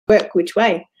work which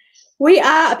way. We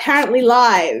are apparently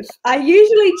live. I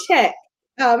usually check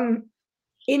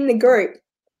in the group.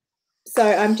 So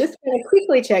I'm just going to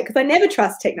quickly check because I never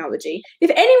trust technology. If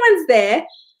anyone's there,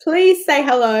 please say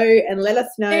hello and let us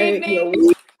know. Good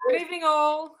evening. Good evening,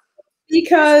 all.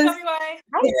 Because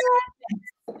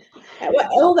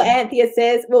all that Anthea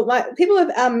says, well, people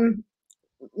have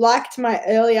liked my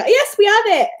earlier. Yes, we are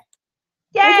there.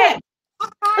 Yay!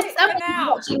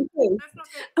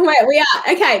 Wait, we are.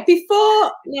 Okay,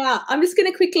 now I'm just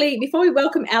going to quickly, before we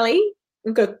welcome Alli,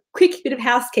 we've got a quick bit of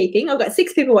housekeeping. I've got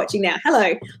 6 people watching now.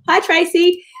 Hello. Hi,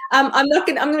 Tracy. I'm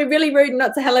going to be really rude and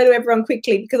not say hello to everyone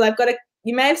quickly because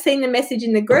you may have seen the message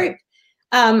in the group.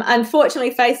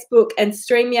 Unfortunately, Facebook and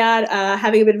StreamYard are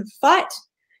having a bit of a fight.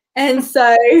 And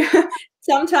so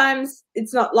sometimes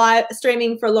it's not live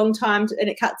streaming for a long time and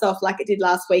it cuts off like it did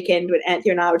last weekend when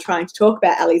Anthea and I were trying to talk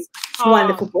about Alli's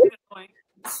wonderful book.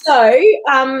 So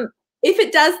if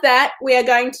it does that, we are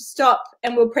going to stop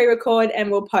and we'll pre-record and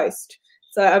we'll post.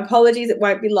 So apologies, it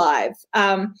won't be live.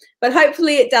 But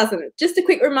hopefully it doesn't. Just a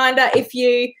quick reminder, if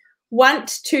you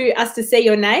want us to see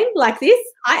your name like this,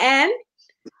 hi Anne,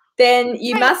 then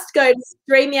you must go to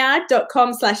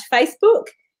streamyard.com/Facebook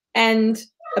and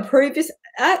approve this.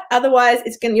 Otherwise,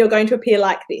 you're going to appear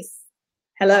like this.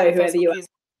 Hello, whoever you are.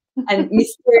 And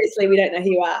mysteriously, we don't know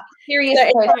who you are.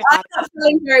 I'm not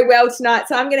feeling very well tonight,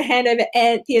 so I'm going to hand over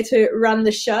Anthea to run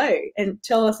the show and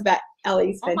tell us about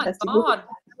Alli's fantastic book. Oh, my God.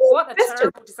 What a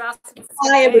terrible disaster.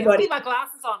 Hi, everybody. I'm putting my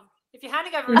glasses on. If you're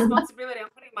handing over responsibility, I'm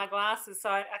putting my glasses so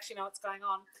I actually know what's going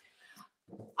on.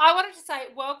 I wanted to say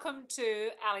welcome to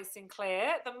Alli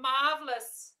Sinclair, the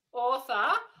marvellous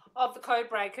author of The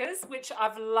Codebreakers, which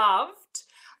I've loved.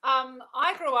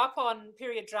 I grew up on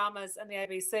period dramas and the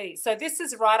ABC, so this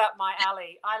is right up my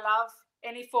alley. I love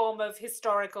any form of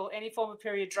historical, any form of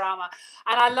period drama,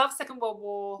 and I love Second World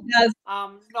War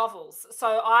novels.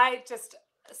 So I just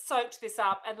soaked this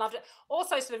up and loved it.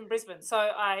 Also, used to live in Brisbane, so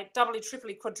I doubly,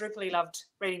 triply, quadruply loved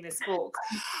reading this book.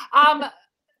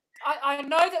 I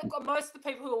know that most of the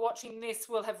people who are watching this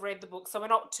will have read the book, so we're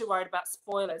not too worried about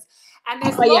spoilers. And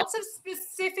there's lots of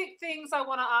specific things I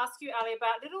want to ask you, Alli,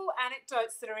 about little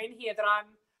anecdotes that are in here that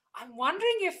I'm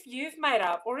wondering if you've made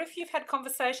up or if you've had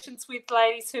conversations with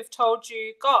ladies who've told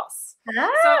you goss. So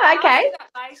I'll okay. do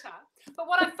that later. But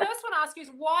what I first want to ask you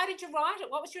is, why did you write it?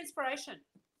 What was your inspiration?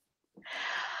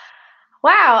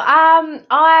 Wow.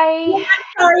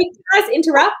 Sorry, can I just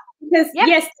interrupt? Because,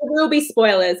 yes, there will be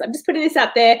spoilers. I'm just putting this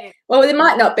up there. Yeah. Well, there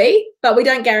might not be, but we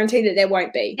don't guarantee that there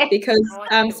won't be. Because,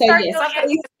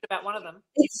 about one of them.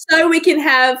 It's so we can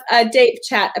have a deep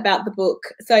chat about the book.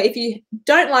 So if you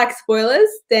don't like spoilers,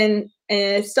 then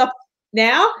stop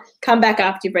now, come back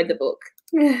after you've read the book.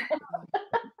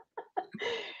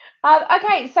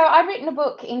 Okay, so I've written a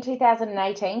book in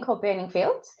 2018 called Burning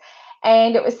Fields.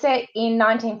 And it was set in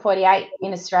 1948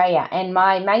 in Australia. And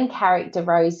my main character,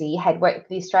 Rosie, had worked for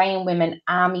the Australian Women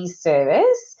Army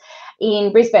Service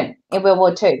in Brisbane in World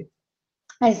War II.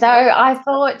 And so I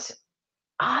thought,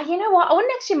 you know what, I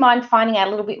wouldn't actually mind finding out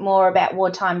a little bit more about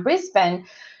wartime Brisbane,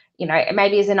 you know,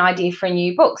 maybe as an idea for a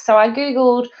new book. So I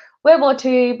Googled World War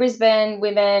II, Brisbane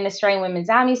Women, Australian Women's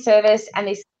Army Service, and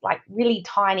this like really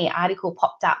tiny article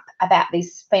popped up about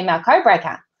this female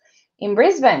codebreaker in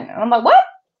Brisbane. And I'm like, what?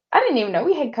 I didn't even know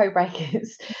we had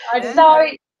code-breakers. So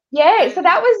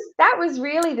that was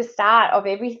really the start of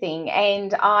everything.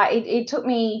 And it took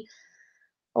me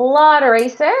a lot of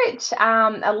research,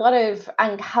 a lot of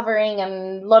uncovering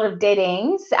and a lot of dead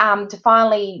ends to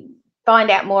finally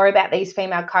find out more about these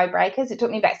female code-breakers. It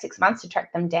took me about 6 months to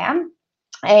track them down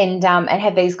and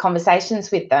have these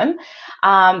conversations with them.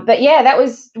 But yeah, that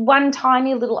was one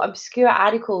tiny little obscure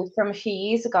article from a few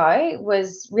years ago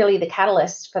was really the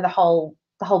catalyst for the whole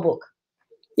book.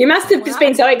 You must have just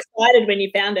been so excited when you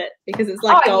found it because it's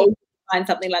like gold to find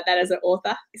something like that as an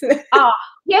author. Oh,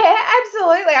 yeah,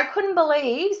 absolutely. I couldn't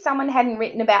believe someone hadn't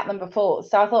written about them before.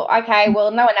 So I thought, okay,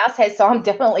 well, no one else has, so I'm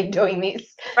definitely doing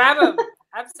this. Grab them.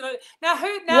 Absolutely. Now,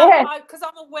 because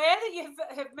I'm aware that you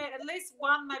have met at least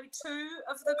one, maybe two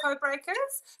of the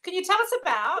codebreakers. Can you tell us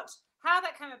about how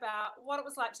that came about, what it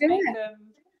was like to meet them,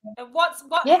 and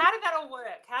how did that all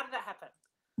work? How did that happen?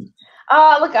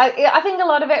 Look, I think a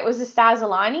lot of it was the stars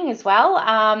aligning as well,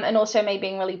 and also me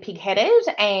being really pig-headed,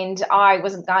 and I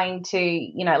wasn't going to,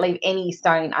 you know, leave any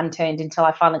stone unturned until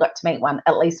I finally got to meet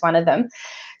at least one of them.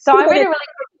 So I read a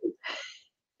really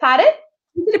Pardon?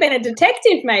 You could have been a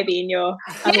detective maybe in your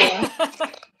other life.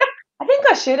 I think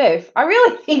I should have. I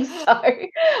really think so.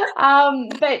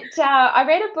 But I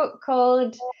read a book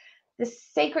called The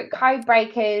Secret Code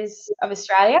Breakers of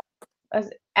Australia.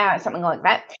 something like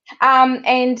that.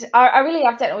 And I really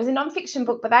loved it. It was a non-fiction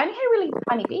book, but they only had a really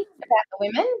tiny bit about the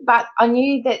women. But I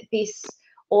knew that this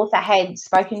author had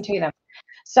spoken to them.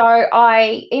 So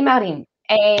I emailed him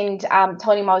and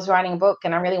told him I was writing a book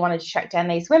and I really wanted to track down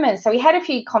these women. So we had a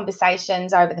few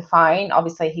conversations over the phone.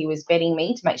 Obviously, he was vetting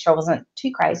me to make sure I wasn't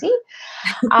too crazy.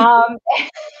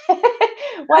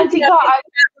 Once he got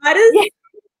writers,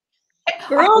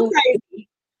 we're all crazy.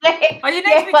 Oh, you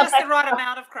need to be just the right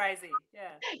amount of crazy.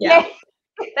 Yeah.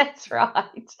 That's right.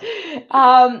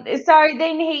 So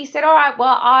then he said, all right,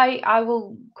 well, I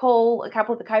will call a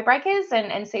couple of the co-breakers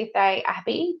and see if they are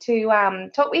happy to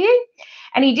talk with you.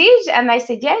 And he did, and they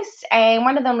said yes. And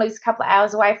one of them lives a couple of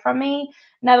hours away from me.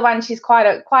 Another one, she's quite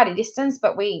a distance,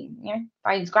 but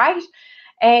phone's great.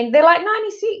 And they're like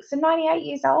 96 and 98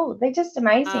 years old. They're just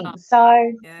amazing.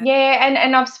 So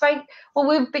and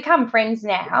we've become friends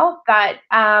now. But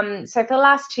so for the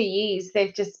last 2 years,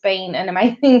 they've just been an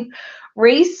amazing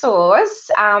resource.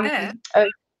 Do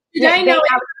they know?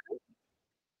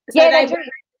 So they work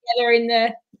together in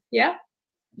the Yeah.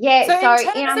 So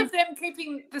in terms of them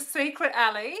keeping the secret,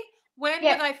 Ali, when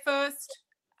were they first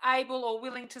able or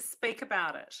willing to speak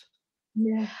about it?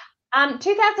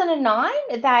 2009,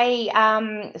 they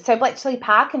so Bletchley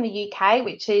Park in the UK,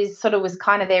 which was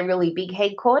kind of their really big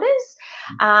headquarters.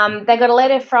 They got a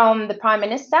letter from the Prime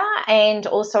Minister and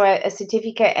also a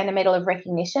certificate and a medal of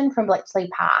recognition from Bletchley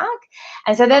Park,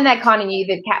 and so then they kind of knew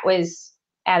the cat was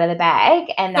out of the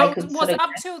bag, and they could was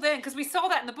up till then, because we saw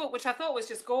that in the book, which I thought was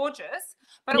just gorgeous.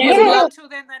 But it wasn't up till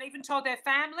then that even told their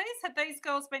families. Had these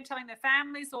girls been telling their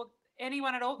families or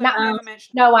anyone at all? They never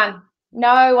mentioned. No one.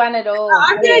 No one at all.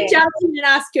 I'm going to jump in and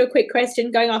ask you a quick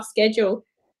question, going off schedule.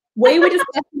 We were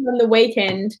discussing on the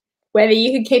weekend whether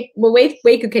you could keep,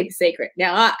 we could keep a secret.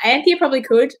 Now, Anthea probably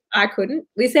could. I couldn't.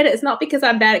 We said it's not because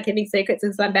I'm bad at keeping secrets,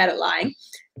 it's because I'm bad at lying.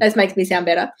 That makes me sound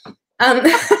better. You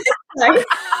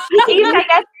think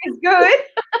that's good?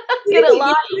 Good at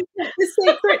lying. The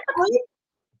secret.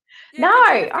 No,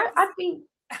 I'd be.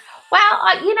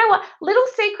 Well, you know what? Little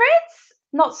secrets,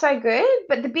 not so good,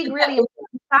 but the big, really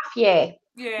important stuff, yeah,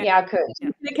 I could.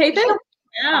 To keep it.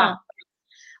 Yeah.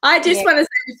 I just want to say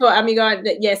before you go on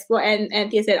that yes, what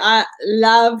Anthea said, I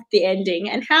loved the ending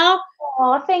and how.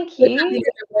 Oh, thank you.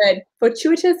 Word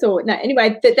fortuitous or no?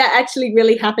 Anyway, that actually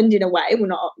really happened in a way.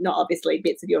 Well, not obviously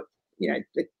bits of your,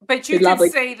 but you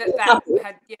could see that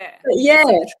had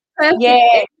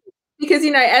perfect. Because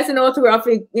as an author, we're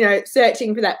often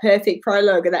searching for that perfect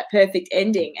prologue or that perfect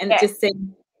ending, and it just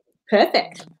seemed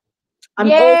perfect. I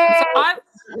want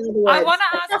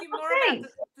to ask you more about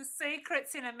the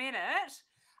secrets in a minute.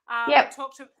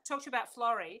 Talk to you about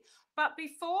Florrie. But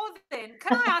before then,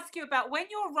 can I ask you about when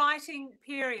your writing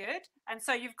period, and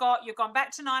so you've gone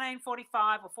back to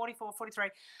 1945 or 44, 43,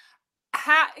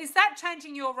 how is that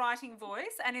changing your writing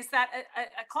voice? And is that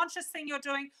a conscious thing you're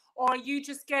doing, or are you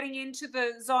just getting into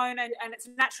the zone and it's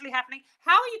naturally happening?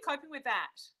 How are you coping with that?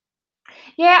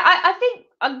 Yeah, I think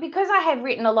because I have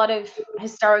written a lot of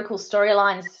historical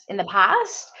storylines in the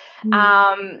past,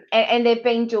 and they've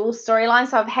been dual storylines,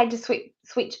 so I've had to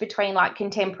switch between like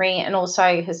contemporary and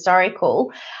also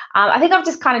historical. I think I've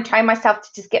just kind of trained myself to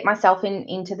just get myself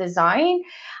into the zone,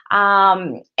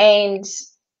 and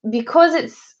because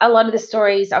it's a lot of the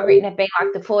stories I've written have been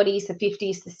like the 40s, the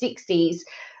 50s, the 60s,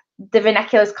 the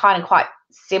vernacular is kind of quite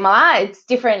similar. It's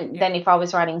different than if I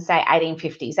was writing, say,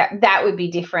 1850s. That would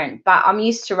be different, but I'm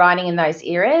used to writing in those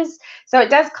eras. So it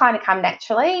does kind of come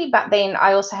naturally, but then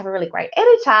I also have a really great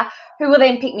editor who will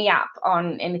then pick me up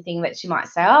on anything that she might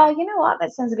say, oh, you know what,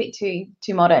 that sounds a bit too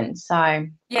modern. So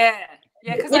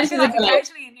because I feel like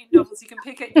occasionally in novels you can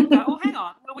pick it and go, oh, hang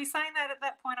on, were we saying that at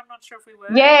that point? I'm not sure if we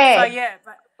were. Yeah.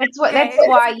 So but that's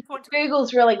why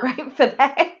Google's really great for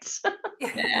that.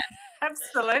 Yeah,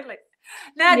 absolutely.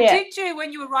 Now, did you,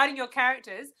 when you were writing your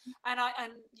characters, and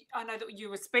I know that you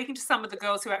were speaking to some of the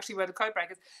girls who actually were the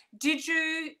codebreakers, did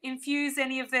you infuse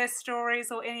any of their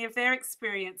stories or any of their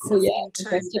experiences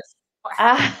into?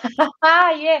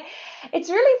 Yeah, it's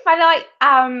really fun. Like,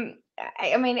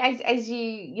 I mean, as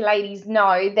you ladies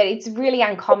know, that it's really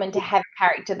uncommon to have a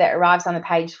character that arrives on the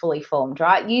page fully formed,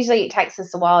 right? Usually it takes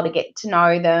us a while to get to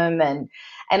know them and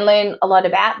learn a lot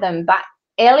about them. But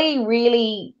Ellie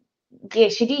really,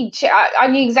 she did. I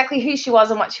knew exactly who she was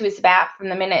and what she was about from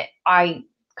the minute I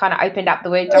kind of opened up the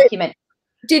Word document.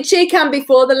 Did she come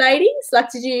before the ladies?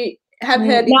 Like, did you have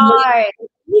her before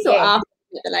or after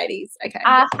the ladies? Okay.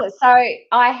 After. So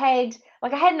I had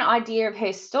an idea of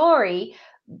her story,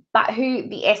 but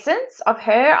the essence of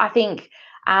her, I think,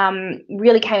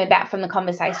 really came about from the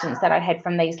conversations that I'd had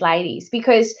from these ladies,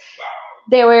 because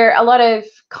there were a lot of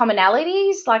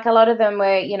commonalities. Like a lot of them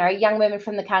were, you know, young women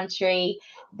from the country.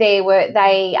 They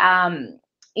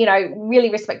you know, really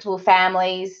respectable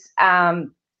families.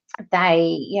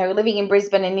 They, you know, living in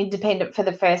Brisbane and independent for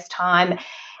the first time.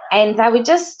 And they were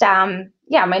just,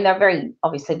 yeah, I mean, they're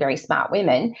obviously very smart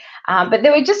women, but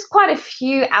there were just quite a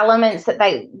few elements that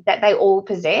they all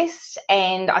possessed.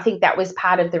 And I think that was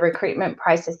part of the recruitment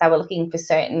process. They were looking for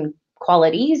certain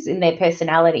qualities in their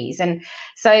personalities. And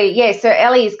so, yeah, so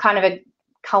Alli is kind of a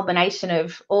culmination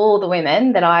of all the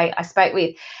women that I spoke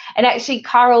with. And actually,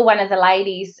 Coral, one of the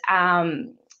ladies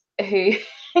who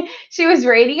she was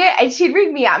reading it, and she'd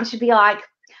ring me up and she'd be like,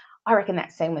 I reckon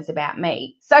that scene was about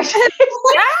me. So she was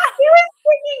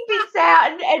picking bits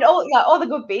out and all, you know, all the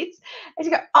good bits. And she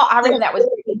go, oh, I reckon that was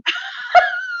me.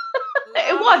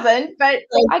 It wasn't, but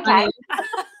okay.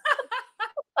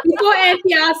 Before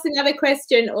Anthony asks another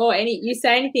question or you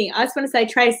say anything, I just want to say,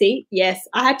 Tracy, yes,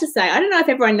 I had to say, I don't know if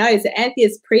everyone knows that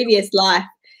Anthea's previous life,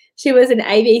 she was an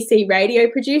ABC radio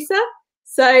producer.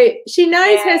 So she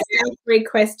knows her stuff, read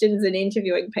questions and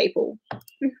interviewing people.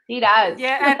 She does.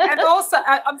 Yeah, and also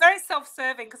I'm very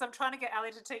self-serving because I'm trying to get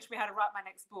Alli to teach me how to write my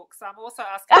next book. So I'm also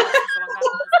asking questions along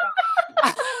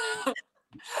that.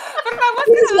 But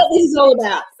this is what this is all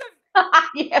about.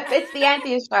 Yeah, it's the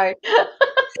Anthea show.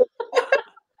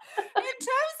 In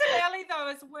terms of Alli, though,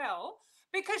 as well,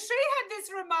 because she had this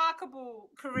remarkable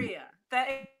career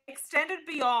that extended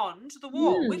beyond the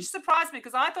war, which surprised me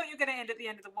because I thought you were going to end at the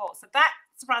end of the war. So that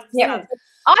surprised me. Yeah,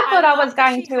 I thought I was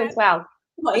going to as well.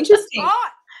 Oh, interesting. Oh,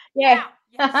 yeah.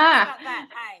 Now, about that,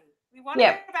 A. We want to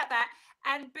hear about that.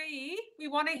 And B, we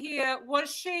want to hear,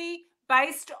 was she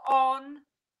based on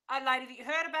a lady that you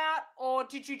heard about, or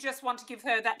did you just want to give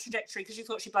her that trajectory because you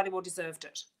thought she bloody well deserved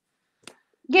it?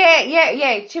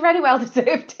 Yeah. She really well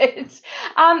deserved it. It's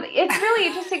really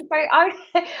interesting. So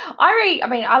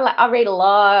I read a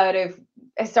lot of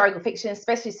historical fiction,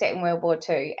 especially set in World War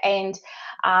II, and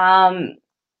I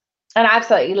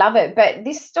absolutely love it. But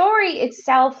this story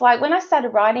itself, like when I started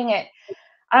writing it,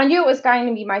 I knew it was going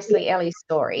to be mostly Ellie's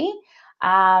story.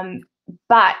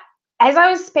 But as I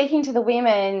was speaking to the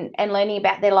women and learning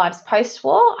about their lives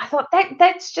post-war, I thought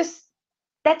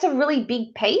that's a really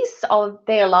big piece of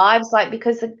their lives, like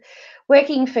because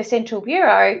working for Central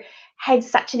Bureau had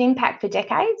such an impact for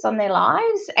decades on their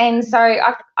lives. And so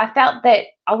I felt that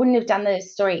I wouldn't have done the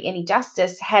story any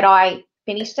justice had I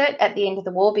finished it at the end of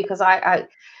the war, because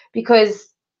because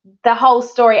the whole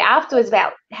story afterwards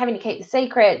about having to keep the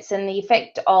secrets and the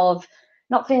effect of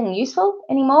not feeling useful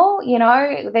anymore. You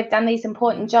know, they've done these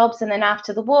important jobs, and then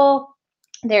after the war,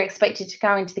 they're expected to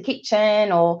go into the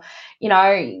kitchen or, you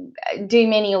know, do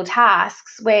menial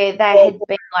tasks where they had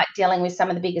been like dealing with some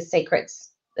of the biggest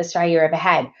secrets Australia ever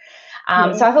had.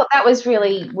 So I thought that was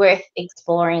really worth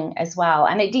exploring as well.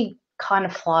 And it did kind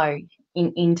of flow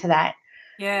into that.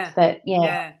 Yeah. But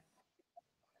yeah.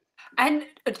 And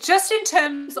just in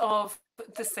terms of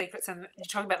the secrets, and you're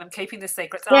talking about them keeping the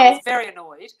secrets, and I was very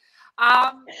annoyed.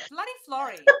 Bloody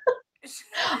Florrie.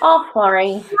 Oh,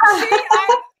 Florrie.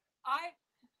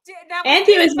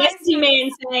 Anthea was messaging me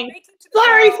and saying,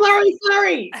 Florrie.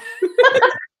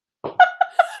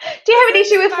 Do you have an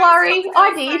issue with Florrie?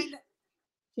 I did.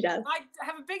 She does. I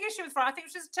have a big issue with Florrie. I think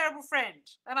she's a terrible friend.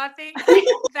 And I think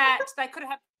that they could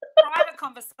have private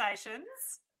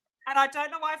conversations. And I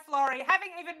don't know why Florrie, having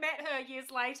even met her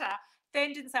years later,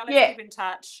 then didn't say, let's keep in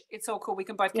touch. It's all cool. We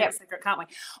can both keep a secret, can't we?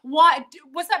 Why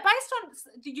was that based on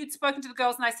you'd spoken to the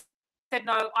girls and they said,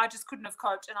 no, I just couldn't have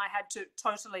coped and I had to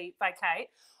totally vacate?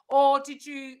 Or did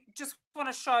you just want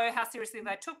to show how seriously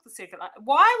they took the secret? Like,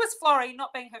 why was Florrie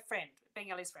not being her friend,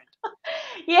 being Ellie's friend?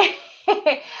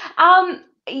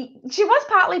 She was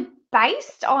partly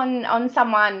based on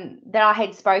someone that I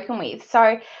had spoken with.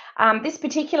 So this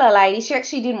particular lady, she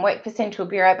actually didn't work for Central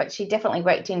Bureau, but she definitely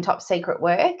worked in top secret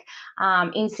work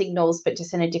in signals, but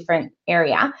just in a different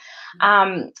area.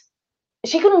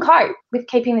 She couldn't cope with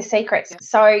keeping the secrets.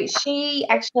 So she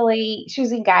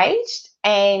was engaged,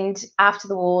 and after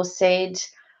the war said,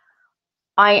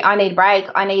 I need a break.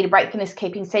 I need a break from this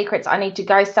keeping secrets. I need to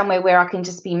go somewhere where I can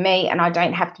just be me and I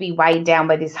don't have to be weighed down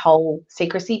by this whole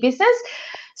secrecy business.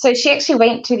 So she actually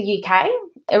went to the UK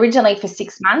originally for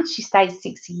 6 months. She stayed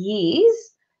 6 years.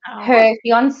 Her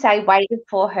fiance waited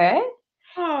for her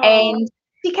and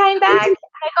she came back. They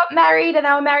got married and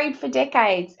they were married for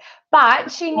decades.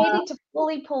 But she needed to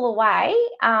fully pull away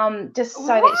just so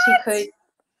that she could.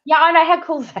 Yeah, I know, how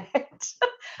cool is that?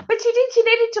 But she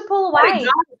needed to pull away.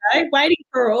 Waiting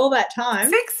for all that time.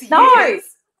 6 years. No,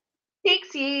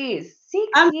 6 years. 6 years.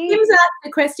 Kim's asked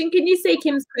the question. Can you see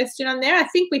Kim's question on there? I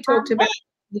think we talked about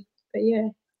it, but yeah.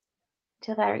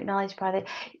 till they were acknowledged by the.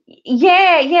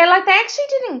 Yeah. Like they actually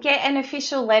didn't get an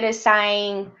official letter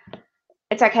saying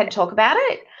it's okay to talk about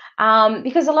it.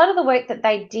 Because a lot of the work that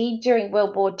they did during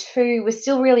World War II was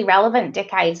still really relevant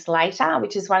decades later,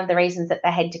 which is one of the reasons that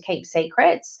they had to keep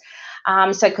secrets.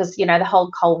 So because, you know, the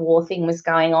whole Cold War thing was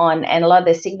going on, and a lot of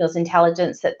the signals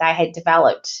intelligence that they had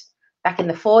developed back in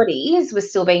the 40s was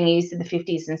still being used in the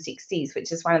 50s and 60s,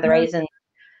 which is one of the reasons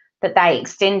that they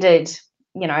extended,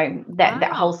 you know, that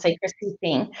whole secrecy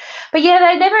thing. But yeah,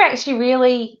 they never actually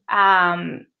really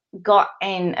got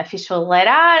an official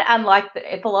letter, unlike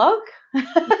the epilogue.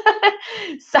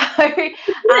 So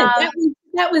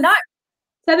that was no.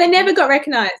 So they never got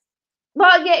recognised.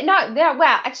 Well,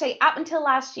 well, actually, up until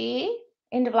last year,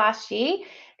 end of last year,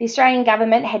 the Australian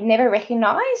government had never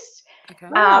recognised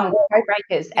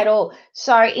codebreakers at all.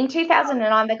 So in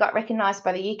 2009, they got recognised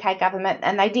by the UK government,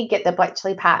 and they did get the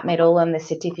Bletchley Park Medal and the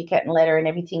certificate and letter and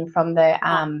everything from the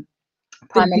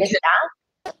Prime Minister.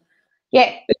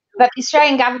 Yeah, but the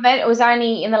Australian government, it was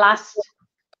only in the last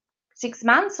 6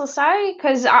 months or so,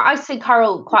 because I see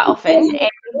Coral quite often.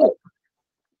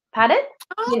 Pardon?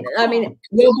 I mean,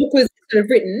 your book was sort of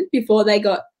written before they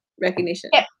got recognition.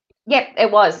 Yep,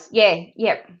 it was. Yeah.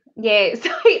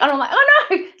 So and I'm like, oh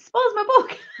no, spoils my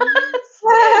book. So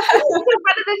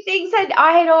one of the things that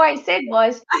I had always said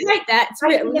was, I hate that. It's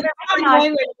when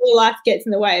real life gets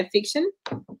in the way of fiction.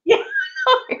 Yeah,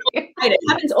 it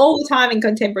happens all the time in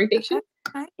contemporary fiction.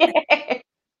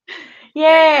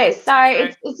 Yeah. So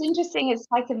it's interesting. It's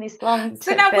taken this long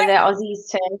for the Aussies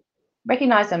to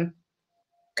recognise them.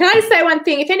 Can I just say one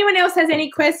thing? If anyone else has any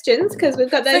questions, because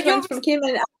we've got those ones from Kim,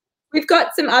 and we've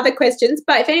got some other questions,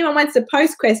 but if anyone wants to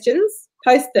post questions,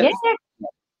 post them. Yeah.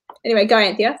 Anyway, go,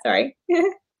 Anthea. Sorry. Well,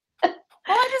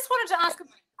 I just wanted to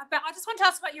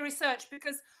ask about your research,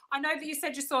 because I know that you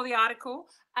said you saw the article,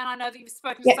 and I know that you've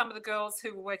spoken to some of the girls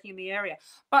who were working in the area.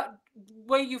 But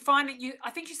were you finding I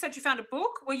think you said you found a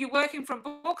book. Were you working from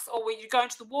books, or were you going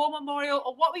to the War Memorial,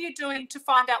 or what were you doing to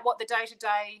find out what the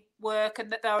day-to-day work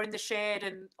and that they were in the shed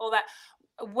and all that?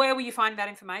 Where were you finding that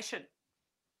information?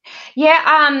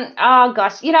 Yeah. Oh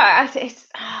gosh. You know, it's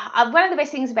one of the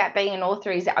best things about being an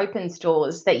author is it opens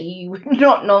doors that you would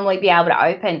not normally be able to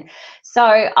open. So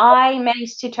I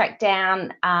managed to track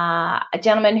down a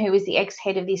gentleman who was the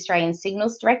ex-head of the Australian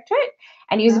Signals Directorate,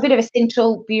 and he was a bit of a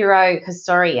Central Bureau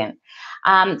historian.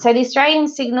 So the Australian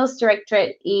Signals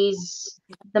Directorate is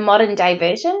the modern day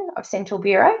version of Central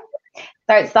Bureau.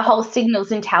 So it's the whole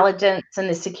signals intelligence and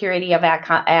the security of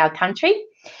our country.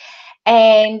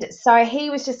 And so he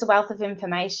was just a wealth of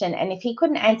information, and if he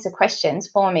couldn't answer questions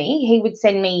for me, he would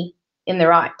send me in the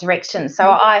right direction.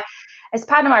 So as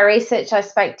part of my research, I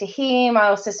spoke to him. I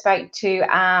also spoke to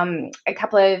a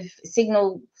couple of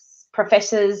signal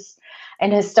professors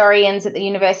and historians at the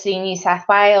University of New South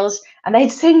Wales, and they'd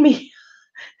send me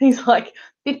these like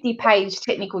 50-page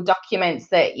technical documents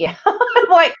that, I'm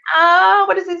like,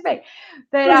 what does this mean?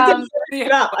 But I'd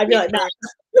be like, no.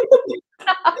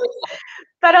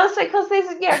 But also because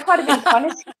there's quite a bit of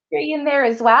honest history in there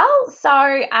as well.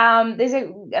 So there's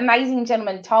an amazing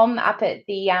gentleman, Tom, up at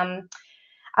the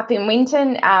up in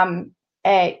Winton,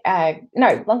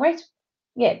 Longreach,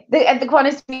 at the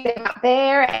Qantas Museum up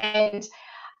there, and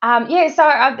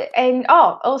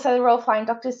also the Royal Flying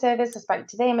Doctor Service. I spoke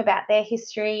to them about their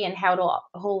history and how it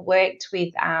all worked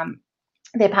with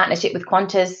their partnership with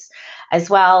Qantas as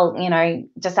well, you know,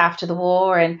 just after the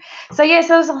war. And so,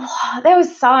 so there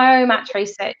was so much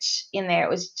research in there. It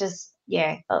was just,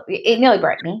 it nearly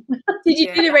broke me. Did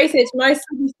you do the research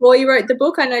mostly before you wrote the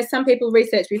book? I know some people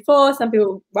research before, some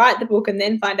people write the book and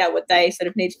then find out what they sort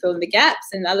of need to fill in the gaps,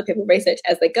 and other people research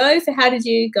as they go. So how did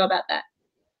you go about that?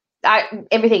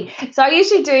 Everything. So I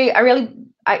usually do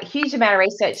a huge amount of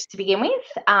research to begin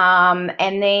with,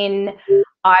 and then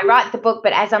I write the book.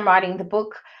 But as I'm writing the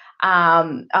book,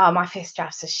 my first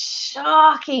drafts are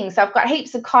shocking. So I've got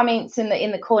heaps of comments in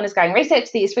the corners going,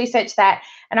 research this, research that,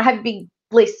 and I have a big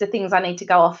list of things I need to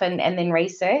go off and then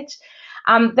research.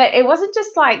 But it wasn't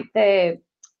just like the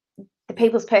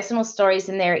people's personal stories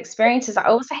and their experiences. I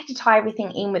also had to tie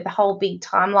everything in with the whole big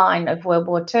timeline of World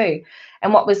War II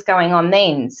and what was going on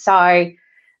then. So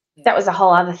that was a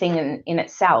whole other thing in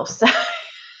itself. So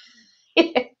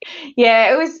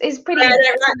it's pretty. I don't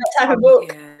write that type of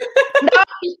book. No,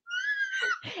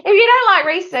 if you don't like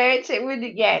research, it would.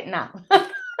 No. I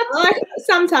like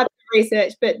some type of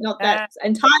research, but not that.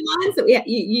 And timelines.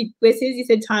 As soon as you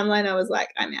said timeline, I was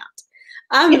like, I'm out.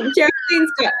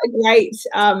 Geraldine's got a great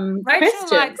Rachel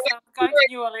question. Likes going to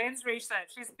New Orleans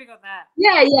research. She's big on that.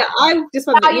 Yeah. I just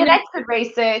want to. That's good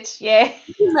research. Yeah.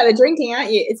 You're about the drinking,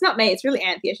 aren't you? It's not me. It's really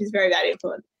Anthea. She's very bad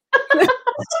influence.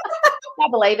 I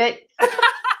believe it.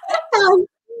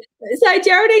 So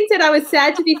Geraldine said, I was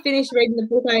sad to be finished reading the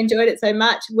book. I enjoyed it so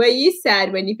much. Were you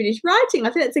sad when you finished writing?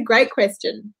 I think that's a great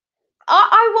question.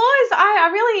 I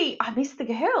was. I missed the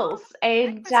girls.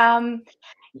 And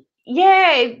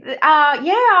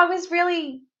I was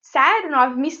really sad, and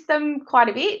I've missed them quite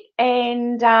a bit.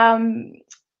 And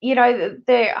you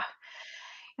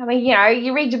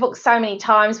read your book so many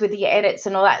times with your edits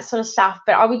and all that sort of stuff,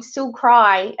 but I would still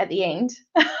cry at the end.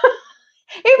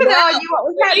 Even though I knew what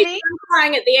was happening. I'm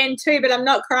crying at the end too, but I'm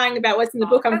not crying about what's in the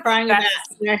book. I'm crying about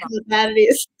how bad it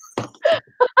is.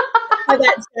 At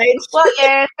that stage. Well,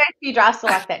 yeah, first few drafts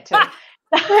are like that too.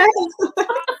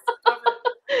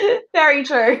 Very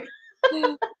true.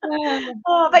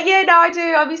 But yeah, no, I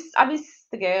do. I miss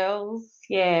the girls.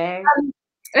 Yeah.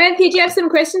 Anthony, do you have some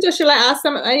questions, or should I ask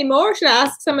any more? Or should I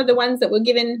ask some of the ones that were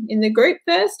given in the group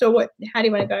first, or what? How do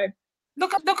you want to go?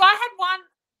 Look, I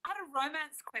had a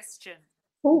romance question.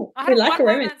 Oh, I had one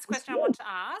romance question I want to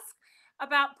ask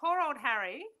about poor old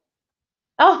Harry.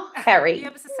 Oh, Harry. Yeah,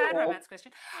 it was a sad romance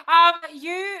question.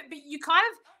 You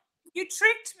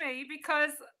tricked me,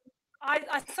 because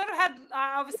I sort of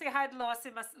obviously had Lewis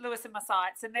in my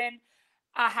sights, and then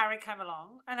Harry came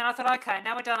along, and then I thought, okay,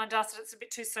 now we're done and dusted. It's a bit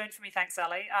too soon for me, thanks,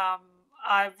 Alli.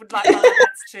 I would like my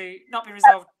romance to not be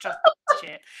resolved just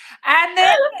yet. And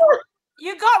then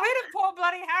you got rid of poor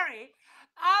bloody Harry.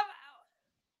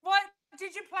 What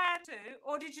did you plan to,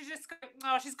 or did you just go,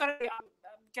 oh, she's got to be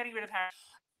getting rid of Harry?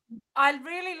 I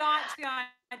really liked the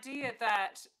idea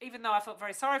that, even though I felt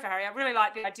very sorry for Harry, I really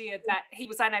liked the idea that he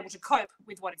was unable to cope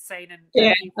with what he'd seen, and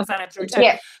he was unable to return.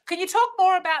 Yeah. Can you talk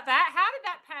more about that? How did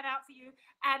that pan out for you?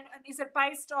 And is it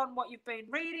based on what you've been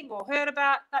reading or heard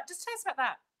about? Just tell us about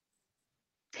that.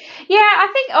 Yeah,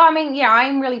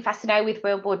 I'm really fascinated with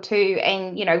World War II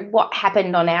and, what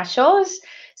happened on our shores.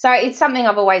 So it's something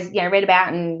I've always, read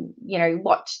about and,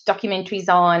 watched documentaries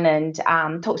on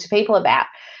and talked to people about.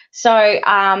 So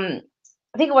I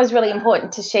think it was really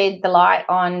important to shed the light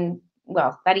on,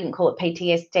 well, they didn't call it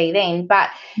PTSD then, but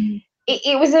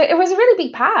it was a really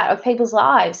big part of people's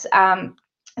lives,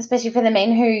 especially for the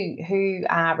men who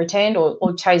returned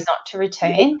or chose not to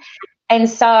return. And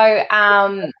so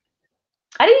I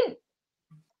think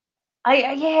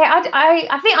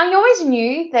I always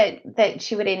knew that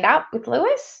she would end up with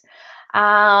Lewis.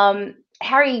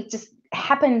 Harry just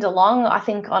happened along, I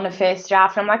think, on a first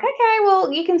draft, and I'm like, okay,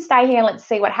 well, you can stay here and let's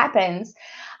see what happens.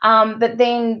 But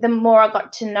then the more I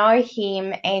got to know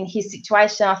him and his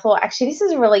situation, I thought, actually, this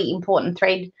is a really important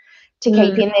thread to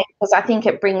keep in there, because I think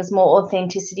it brings more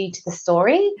authenticity to the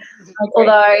story.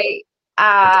 Although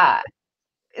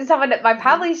someone at my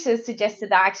publisher suggested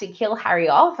that I actually kill Harry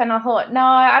off, and I thought, no,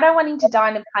 I don't want him to die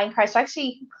in a plane crash.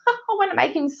 Actually, I want to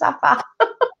make him suffer.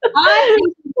 I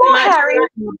think Harry.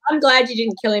 I'm glad you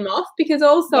didn't kill him off, because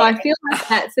also I feel like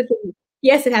that's the thing.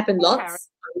 Yes, it happened lots,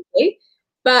 obviously,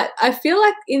 but I feel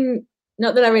like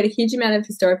not that I read a huge amount of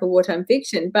historical wartime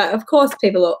fiction, but of course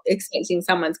people are expecting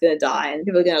someone's going to die and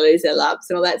people are going to lose their loves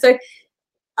and all that. So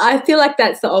I feel like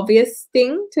that's the obvious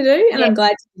thing to do, and I'm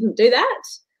glad you didn't do that.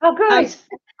 Oh, good.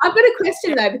 I've got a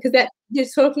question though, because that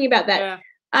just talking about that. Yeah.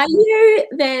 Are you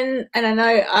then, and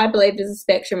I believe there's a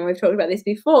spectrum, and we've talked about this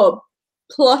before,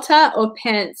 plotter or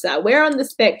pantser? Where on the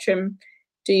spectrum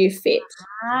do you fit?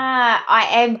 I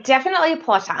am definitely a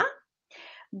plotter,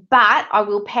 but I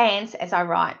will pants as I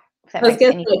write. Because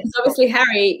obviously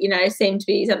Harry, seemed to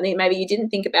be something maybe you didn't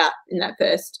think about in that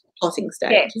first plotting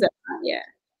stage. Yeah. Is that right? Yeah.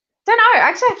 Don't know. I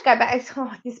actually have to go back.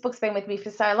 Oh, this book's been with me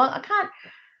for so long. I can't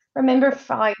remember if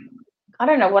I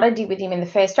don't know what I did with him in the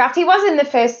first draft. He was in the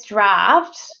first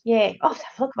draft. Yeah. Oh,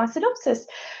 look at my synopsis.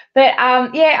 But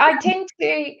I tend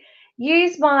to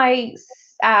use my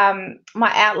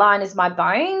my outline as my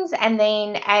bones, and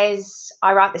then as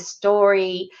I write the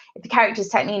story, if the characters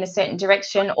take me in a certain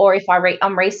direction, or if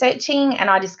I'm researching and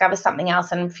I discover something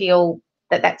else and feel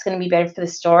that that's going to be better for the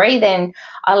story, then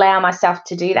I allow myself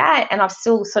to do that. And I've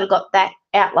still sort of got that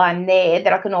outline there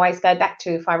that I can always go back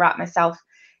to if I write myself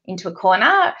into a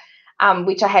corner,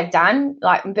 which I have done.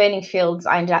 Like in Burning Fields,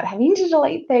 I ended up having to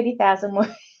delete 30,000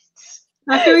 words.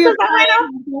 I feel your pain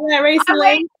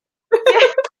recently.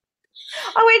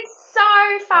 I went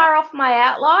so far off my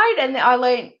outline, and I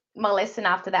learned my lesson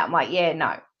after that. I'm like, yeah,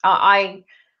 no, I'm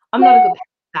not a good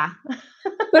pantser.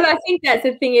 But I think that's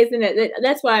the thing, isn't it?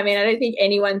 That's why I don't think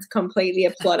anyone's completely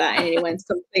a plotter and anyone's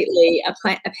completely a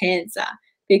pantser,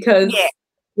 because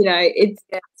it's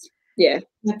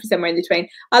somewhere in between.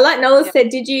 I like Nola said,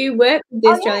 did you work with the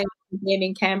Australian Museum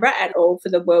in Canberra at all for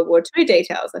the World War II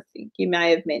details? I think you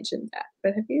may have mentioned that,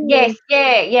 but have you? Yes,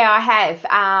 I have.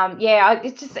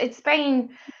 It's been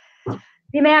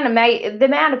the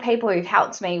amount of people who've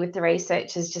helped me with the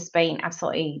research has just been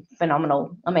absolutely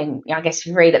phenomenal. I mean, I guess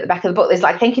you read at the back of the book, there's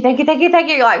like, thank you,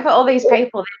 like for all these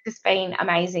people. They've just been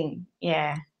amazing.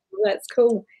 Yeah. That's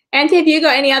cool. Auntie, have you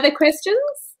got any other questions?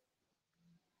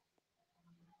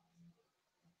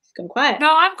 It's gone quiet.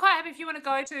 No, I'm quite happy if you want to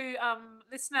go to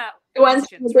listener The ones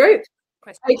from the group.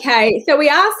 questions. Okay, so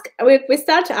we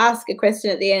start to ask a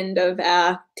question at the end of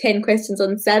our 10 questions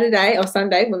on Saturday or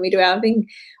Sunday when we do our thing.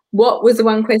 What was the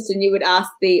one question you would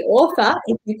ask the author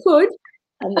if you could?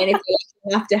 And then if we're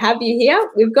lucky enough to have you here,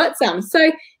 we've got some.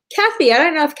 So Kathy, I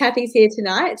don't know if Kathy's here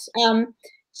tonight.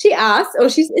 She asked, or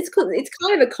it's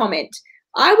kind of a comment.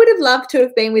 I would have loved to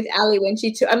have been with Alli when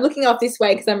she took. I'm looking off this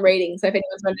way because I'm reading. So if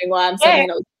anyone's wondering why I'm saying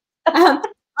that,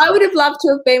 I would have loved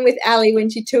to have been with Alli when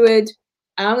she toured.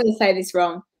 I'm going to say this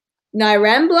wrong.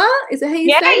 Rambla, is it how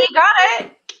you say it? You got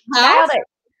it. Nailed it.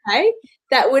 Okay.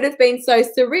 That would have been so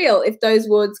surreal if those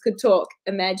words could talk.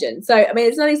 Imagine. So, I mean,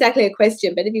 it's not exactly a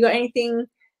question, but have you got anything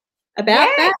about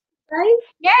that?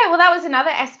 Yeah, well, that was another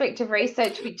aspect of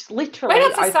research which literally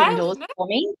opened doors for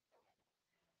me.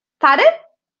 Pardon?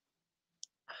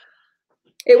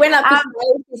 It went up for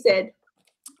sale, she said.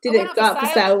 Did it go up for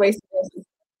sale recently?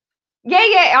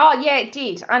 Yeah. Oh, yeah, it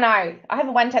did. I know. I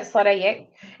haven't won that slotto yet.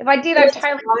 If I did, I'd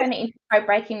totally turn it into a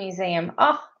code-breaking museum.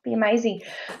 Oh, it'd be amazing.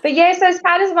 But, yeah, so as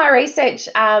part of my research,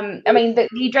 I mean, the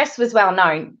address was well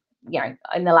known,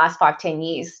 in the last 5-10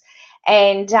 years.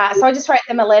 And so I just wrote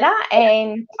them a letter,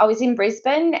 and I was in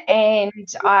Brisbane, and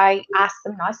I asked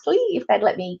them nicely if they'd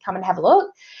let me come and have a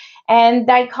look. And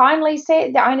the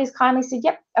owners kindly said,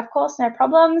 yep, of course, no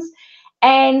problems.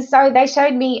 And so they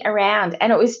showed me around,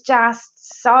 and it was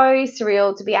just so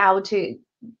surreal to be able to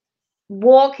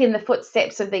walk in the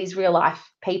footsteps of these real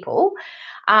life people,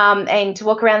 and to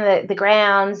walk around the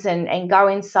grounds and go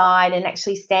inside and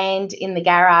actually stand in the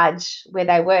garage where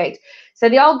they worked. So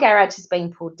the old garage has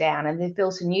been pulled down and they've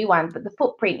built a new one, but the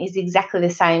footprint is exactly the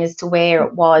same as to where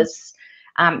it was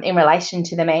in relation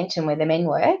to the mansion where the men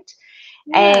worked.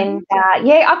 Yeah. And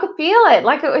I could feel it.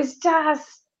 Like, it was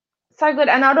just so good.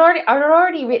 And I'd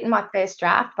already written my first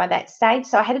draft by that stage,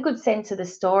 so I had a good sense of the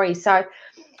story. So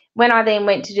when I then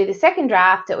went to do the second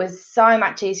draft, it was so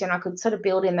much easier, and I could sort of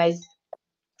build in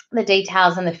the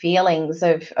details and the feelings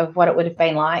of what it would have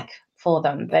been like for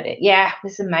them. But it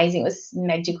was amazing. It was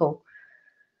magical.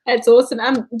 That's awesome.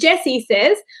 Jessie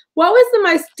says, what was the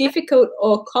most difficult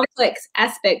or complex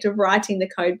aspect of writing the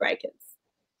Code Breakers?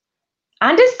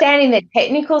 Understanding the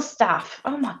technical stuff.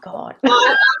 Oh, my God.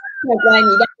 I don't blame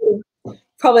you.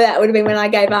 That would have been when I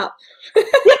gave up. Oh,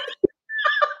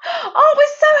 it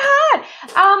was so hard.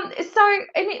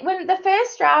 When the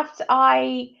first draft,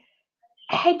 I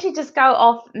had to just go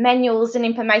off manuals and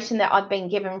information that I'd been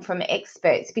given from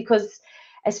experts, because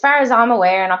as far as I'm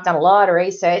aware, and I've done a lot of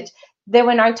research, there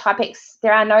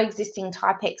are no existing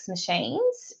Typex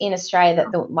machines in Australia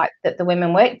that the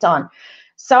women worked on.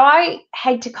 So I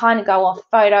had to kind of go off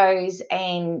photos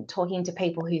and talking to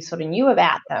people who sort of knew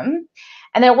about them.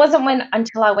 And then it wasn't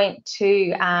until I went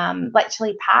to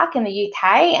Bletchley Park in the UK,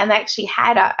 and they actually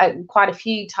had quite a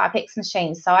few Typex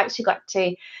machines. So I actually got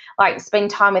to spend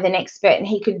time with an expert, and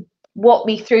he could walk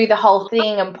me through the whole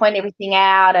thing and point everything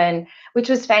out, and which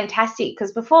was fantastic,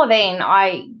 because before then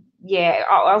I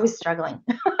was struggling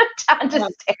to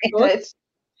understand it.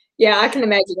 Yeah, I can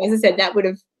imagine. As I said, that would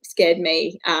have scared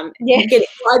me. I'd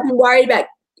been worried about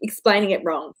explaining it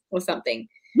wrong or something.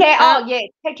 Yeah,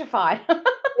 petrified.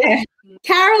 Yeah.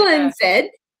 Carolyn said,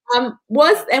 and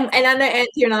I know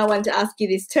Anthea and I wanted to ask you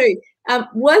this too,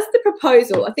 was the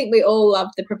proposal, I think we all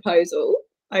loved the proposal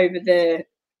over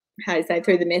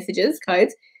through the messages,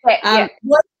 codes.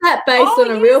 Was that based on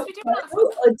a real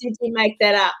proposal, or did you make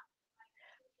that up?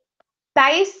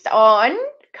 Based on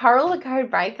Coral the Code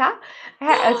Breaker.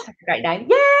 That's such a great name.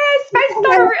 Yes, based on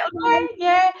a real name.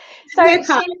 Yeah. So your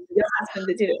husband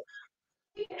that did it.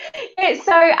 Yeah,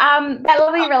 so that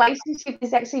lovely relationship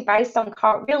is actually based on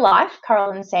real life,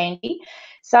 Coral and Sandy.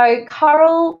 So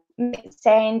Coral met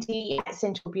Sandy at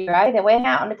Central Bureau. They went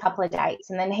out on a couple of dates,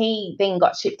 and then he then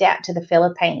got shipped out to the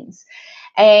Philippines.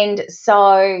 And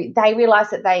so they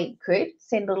realised that they could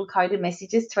send little coded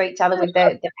messages to each other with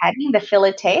the padding, the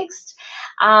filler text.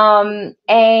 So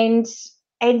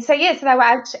they were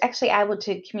actually able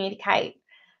to communicate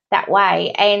that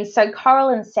way. And so Coral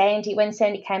and Sandy, when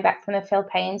Sandy came back from the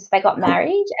Philippines, they got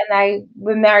married, and they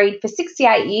were married for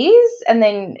 68 years, and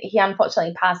then he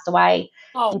unfortunately passed away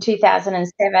in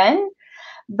 2007.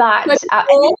 But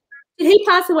did he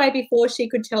pass away before she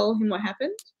could tell him what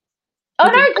happened? Oh,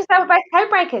 no, because they were both code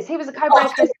breakers. He was a code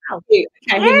breaker as well.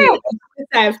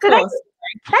 Okay, of course.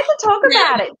 They could talk Yeah.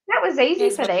 about it. That was easy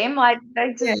Yes. for them. Like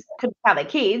they just couldn't tell their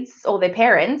kids or their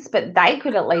parents, but they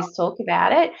could at least talk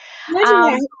about it. Imagine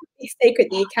how big secret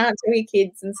that you can't tell your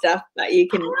kids and stuff, but you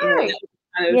can, kind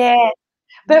of, yeah.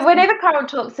 But whenever Carol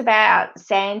talks about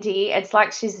Sandy, it's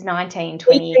like she's 19,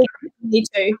 20 years. Me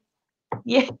too.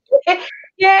 Yeah.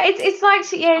 Yeah, it's like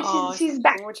Oh, she's she's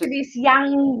back gorgeous. to this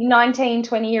young 19,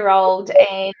 20-year-old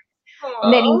and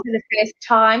meeting for the first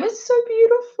time. It's so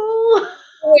beautiful.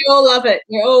 We all love it.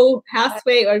 We're all, how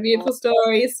sweet, what a beautiful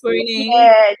story, swooning.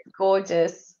 Yeah, it's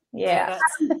gorgeous. Yeah.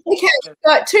 Okay, we've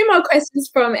got 2 more questions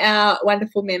from our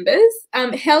wonderful members.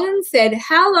 Helen said,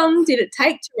 how long did it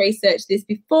take to research this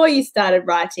before you started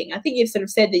writing? I think you've sort of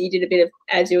said that you did a bit of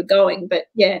as you were going, but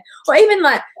yeah. Or even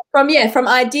like from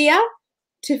idea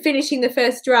to finishing the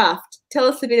first draft. Tell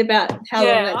us a bit about how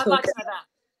long that I'd took. like to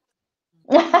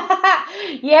know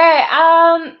that. Yeah.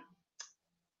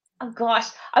 Oh gosh,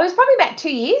 I was probably about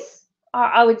 2 years,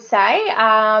 I would say.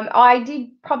 I did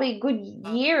probably a good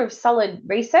year of solid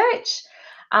research,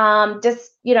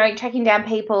 just, tracking down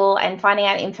people and finding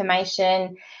out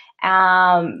information,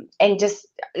 and just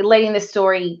letting the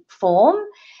story form.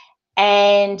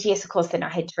 And yes, of course, then I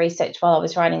had to research while I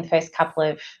was writing the first couple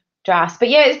of drafts. But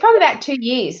yeah, it's probably about 2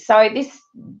 years. So this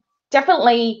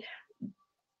definitely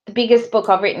the biggest book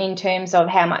I've written in terms of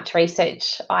how much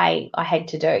research I had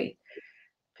to do.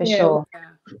 For sure.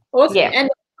 Awesome. Yeah. And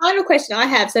the final question I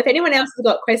have, so if anyone else has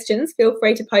got questions, feel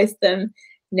free to post them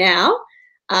now.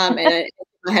 And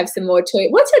I have some more too.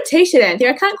 What's your T-shirt, Anthea?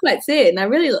 I can't quite see it, and I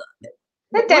really look.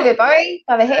 That David Bowie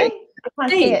over here. I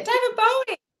can't see it. David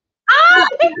Bowie. Oh,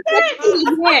 that's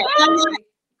it. Yeah. I'm like,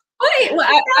 wait, well,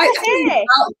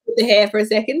 I with the hair for a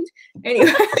second.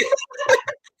 Anyway.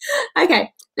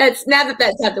 Okay. Now that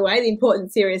that's out of the way, the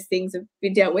important, serious things have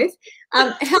been dealt with.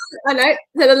 Helen, I know.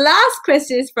 So the last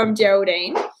question is from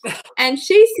Geraldine, and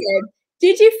she said,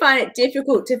 "Did you find it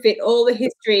difficult to fit all the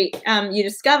history you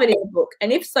discovered in the book?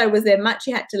 And if so, was there much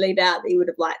you had to leave out that you would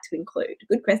have liked to include?"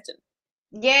 Good question.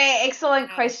 Yeah, excellent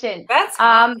question. That's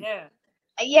hard,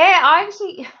 yeah. I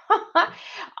actually,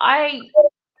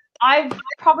 I've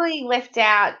probably left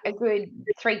out a good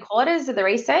 3/4 of the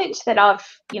research that I've,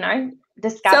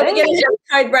 discovered. So we're going to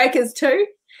have code breakers too?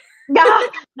 No,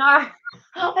 I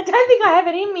don't think I have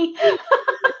it in me.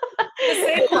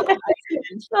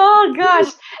 Oh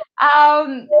gosh.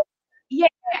 Yeah,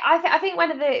 I think one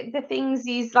of the things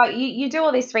is like you do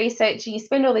all this research and you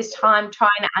spend all this time trying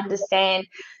to understand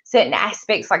certain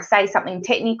aspects, like say something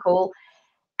technical,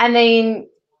 and then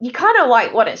you kind of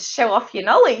like want to show off your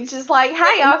knowledge. It's like,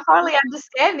 hey, I finally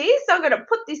understand this. I'm going to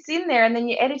put this in there, and then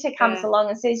your editor comes along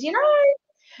and says,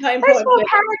 those 4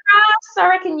 paragraphs, I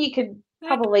reckon you could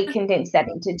probably condense that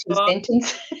into 2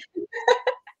 sentences.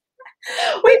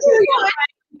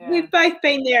 We've both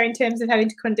been there in terms of having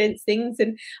to condense things,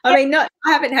 and I mean, I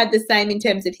haven't had the same in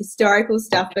terms of historical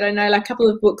stuff, but I know like a couple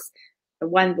of books,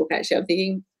 one book actually, I'm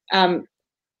thinking,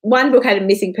 one book had a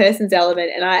missing persons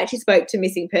element, and I actually spoke to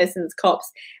missing persons cops,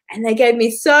 and they gave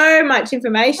me so much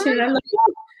information, and I'm like,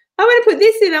 oh, I want to put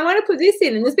this in, I want to put this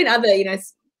in, and there's been other,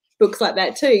 books like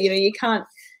that too. You can't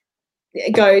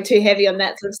go too heavy on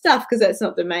that sort of stuff because that's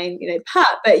not the main,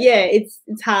 part. But yeah, it's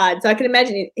hard. So I can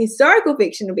imagine historical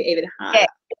fiction will be even harder.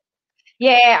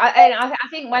 Yeah, and I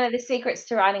think one of the secrets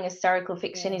to writing historical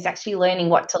fiction is actually learning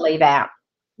what to leave out.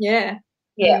 Yeah.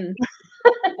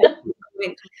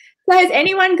 So has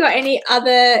anyone got any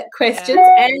other questions?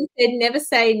 Anne said, "Never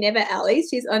say never, Alli."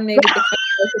 She's on me with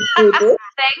the book.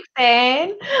 Thanks,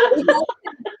 Anne.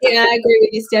 Yeah, I agree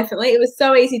with this definitely. It was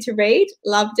so easy to read.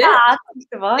 Loved it.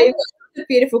 Thanks,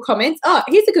 beautiful comments. Oh,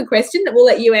 here's a good question that we'll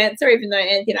let you answer, even though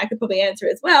Anthony and I could probably answer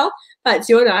as well, but it's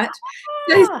your night.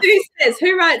 So Sue says,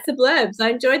 who writes the blurbs?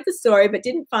 I enjoyed the story, but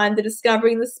didn't find the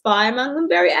discovering the spy among them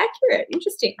very accurate.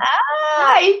 Interesting.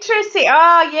 Interesting.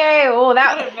 Oh, yeah. Oh,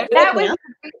 that was the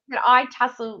thing that I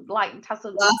tussled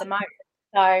with the most.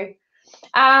 So,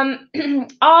 I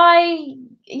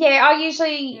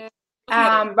usually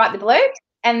write the blurb,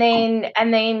 and then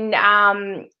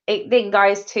it then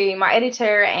goes to my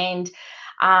editor and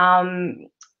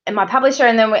my publisher,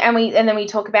 and then we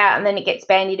talk about, and then it gets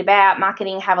bandied about.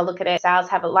 Marketing have a look at it, sales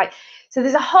have a like. So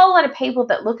there's a whole lot of people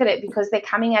that look at it because they're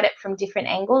coming at it from different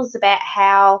angles about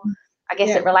how I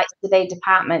guess it relates to their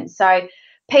department. So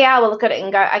PR will look at it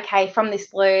and go, okay, from this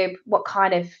blurb, what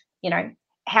kind of,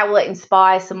 how will it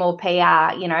inspire some more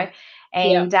PR,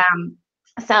 and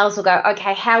sales will go,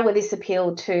 okay, how will this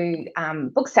appeal to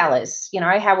booksellers?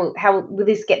 How will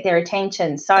this get their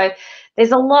attention? So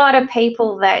there's a lot of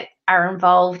people that are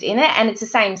involved in it, and it's the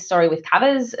same story with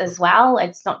covers as well.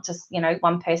 It's not just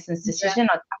one person's decision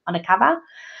on a cover.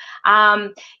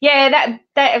 Yeah,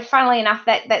 that funnily enough,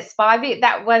 that spy bit,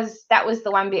 that was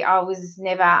the one bit I was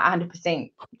never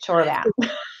 100% sure about.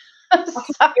 So,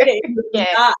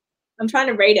 yeah. I'm trying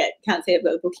to read it. Can't see it,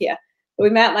 but the book here.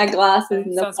 Without my glasses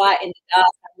and the light in the dark,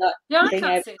 I'm not being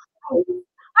able.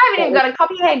 I haven't even got a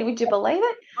copy handy. Would you believe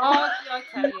it? Oh,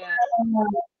 okay, yeah.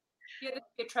 Yeah, there's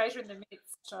a treasure in the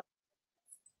midst.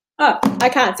 Oh, I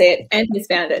can't see it. Anthony's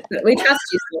found it. But we trust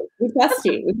you, Sue. We trust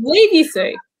you. We believe you,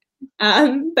 Sue.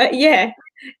 But yeah,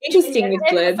 interesting with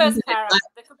blurbs. The first paragraph,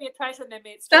 there could be a treasure in the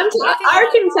midst. I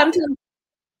reckon sometimes. I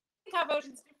think our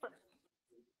version's different.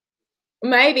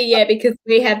 Maybe, yeah, because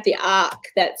we have the arc,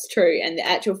 that's true, and the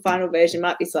actual final version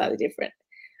might be slightly different.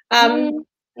 Yeah,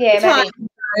 maybe.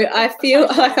 I feel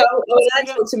like when I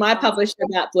talk to my publisher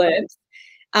about blurbs,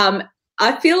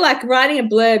 I feel like writing a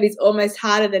blurb is almost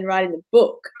harder than writing a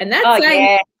book. And that's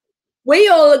saying we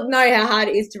all know how hard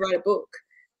it is to write a book.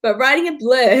 But writing a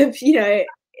blurb, you know,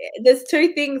 there's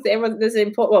two things there's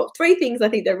important. Well, three things I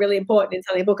think that are really important in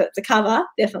selling a book. It's the cover,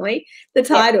 definitely, the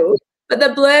title, but the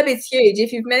blurb is huge.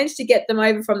 If you've managed to get them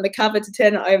over from the cover to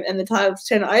turn it over and the title to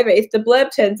turn it over, if the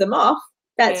blurb turns them off,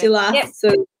 that's your last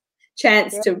sort of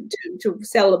chance to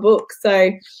sell the book. So,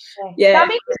 yeah. So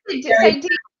I'm interested. So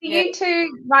do you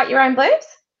two write your own blurbs?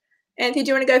 Anthony, do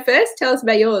you want to go first? Tell us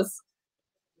about yours.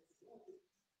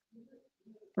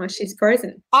 Oh, she's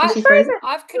frozen. I've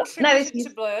contributed to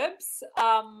blurbs.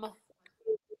 Am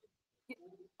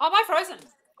I frozen?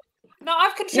 No,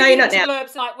 I've contributed to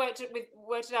blurbs. Like worked it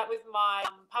out with my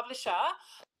publisher,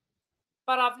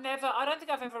 but I don't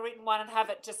think I've ever written one and have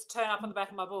it just turn up on the back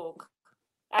of my book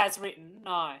as written.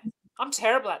 No, I'm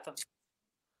terrible at them.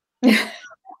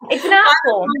 It's an art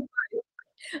form.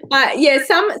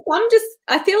 Some just,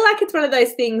 I feel like it's one of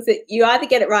those things that you either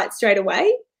get it right straight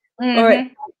away or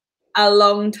it's a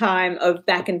long time of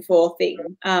back and forthing.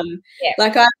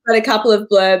 Like I've got a couple of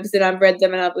blurbs and I've read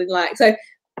them and I've been like, so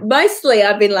mostly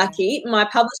I've been lucky. My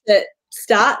publisher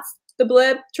starts the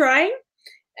blurb train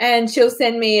and she'll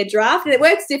send me a draft, and it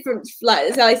works different.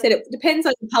 Like as Ali said, it depends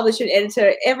on the publisher and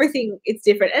editor. Everything it's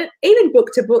different, and even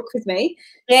book to book with me.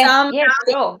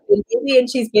 Sure. And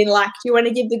she's been like, "Do you want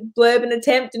to give the blurb an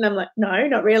attempt?" And I'm like, "No,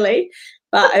 not really."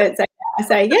 But I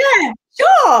say, "Yeah,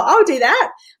 sure, I'll do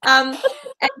that." And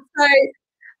so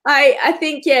I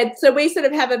think so we sort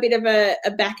of have a bit of a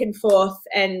back and forth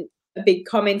and a big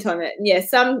comment on it. And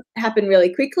some happen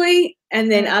really quickly, and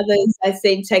then others I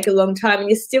seem to take a long time, and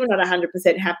you're still not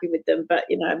 100% happy with them. But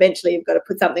eventually you've got to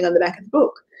put something on the back of the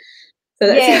book. So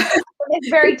that's it's a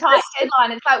very tight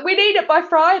deadline. It's like we need it by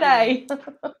Friday.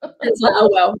 It's like, oh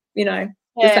well,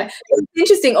 It's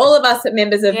interesting. All of us are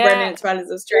members of Romance Writers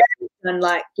Australia and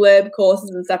like blurb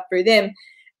courses and stuff through them,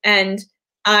 and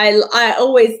I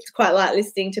always quite like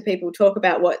listening to people talk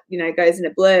about what goes in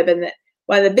a blurb, and that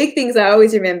one of the big things I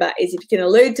always remember is if you can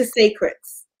allude to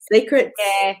secrets.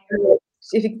 Yeah.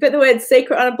 If you can put the word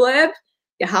secret on a blurb,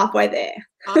 you're halfway there.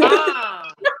 So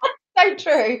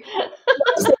true.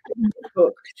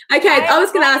 Okay, I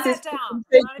was going to ask this.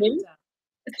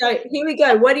 So here we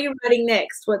go. What are you writing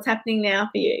next? What's happening now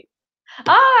for you?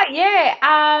 So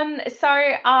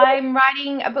I'm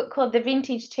writing a book called The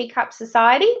Vintage Teacup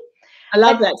Society. I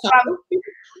love that title.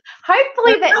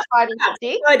 Hopefully that title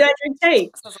sticks. I don't drink tea.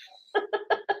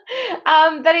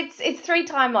 But it's 3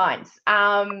 timelines.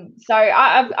 So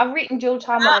I've written dual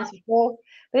timelines before.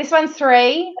 But this one's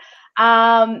 3.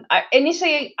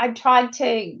 Initially I tried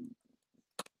to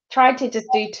just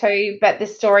do 2, but the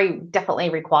story definitely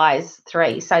requires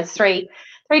 3. So it's three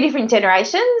different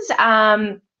generations.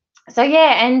 Look,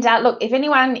 if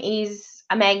anyone is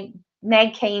a mag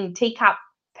keen teapot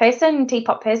person,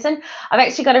 I've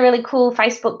actually got a really cool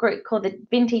Facebook group called the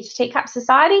Vintage Teacup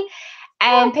Society.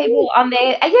 And people on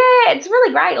there, it's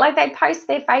really great. Like they post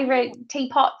their favourite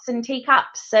teapots and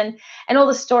teacups and all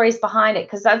the stories behind it,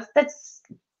 because that's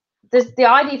the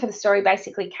idea for the story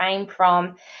basically came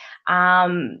from,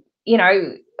 you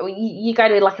go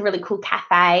to like a really cool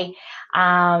cafe,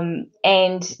 and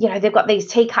they've got these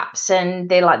teacups and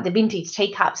they're like the vintage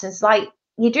teacups, and it's like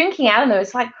you're drinking out of them.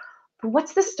 It's like,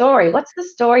 what's the story? What's the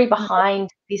story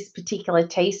behind this particular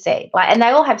tea set? And they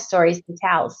all have stories to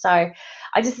tell. So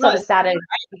I just sort of started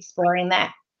exploring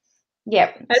that.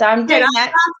 Yep. So I'm doing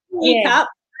that. I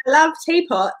love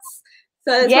teapots.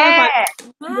 So it's one of my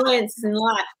experiences in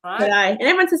life today. And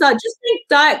everyone says, just drink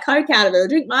Diet Coke out of it or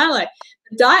drink Milo.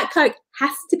 The Diet Coke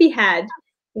has to be had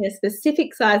in a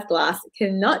specific size glass. It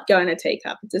cannot go in a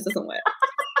teacup. It just doesn't work.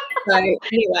 So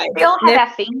anyway. We all have our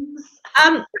things.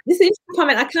 This is a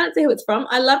comment. I can't see who it's from.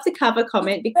 I love the cover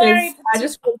comment because I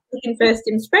just in first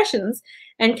impressions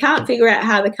and can't figure out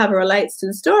how the cover relates to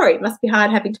the story. It must be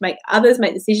hard having to make others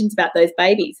make decisions about those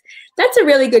babies. That's a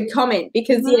really good comment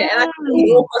because, and I think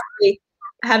we all possibly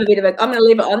have a bit of a, I'm going to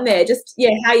leave it on there. Just,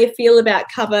 how you feel about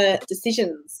cover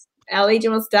decisions. Alli, do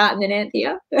you want to start and then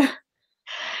Anthea?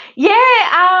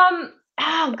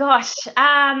 Oh, gosh.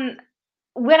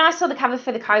 When I saw the cover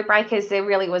for the Codebreakers, there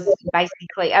really was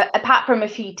basically, apart from a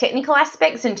few technical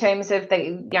aspects in terms of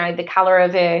the colour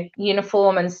of her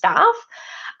uniform and stuff,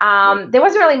 there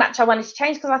wasn't really much I wanted to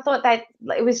change because I thought that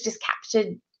it was just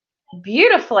captured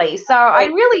beautifully. So I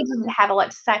really didn't have a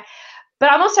lot to say. But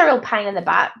I'm also a real pain in the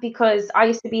butt because I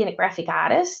used to be a graphic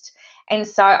artist, and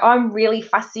so I'm really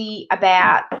fussy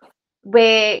about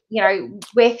where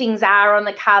things are on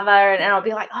the cover, and I'll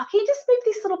be like, oh, can you just move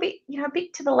this little bit, a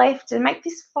bit to the left and make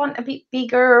this font a bit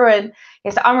bigger? And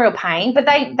so I'm a real pain, but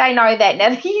they know that now.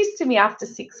 They're used to me after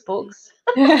 6 books.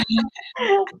 But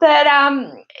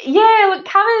look,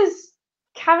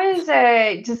 covers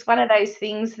are just one of those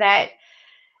things that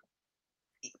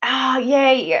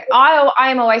I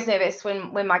am always nervous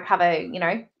when my cover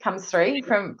comes through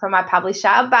from my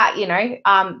publisher, but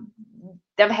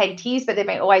they've had tears, but they've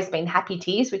always been happy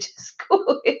tears, which is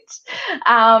good.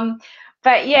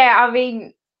 But yeah, I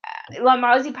mean, like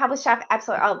my Aussie publisher,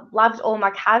 absolutely, I loved all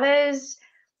my covers.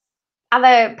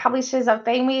 Other publishers I've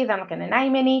been with, I'm not going to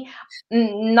name any,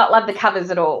 not love the covers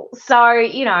at all. So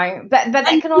but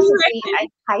that can also be a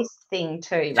taste thing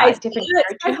too. Like different.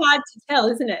 It's so hard to tell,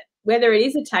 isn't it? Whether it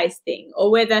is a taste thing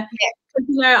or whether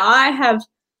I have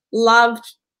loved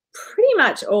pretty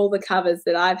much all the covers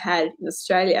that I've had in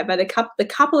Australia, but the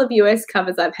couple of US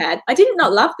covers I've had, I did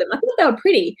not love them. I thought they were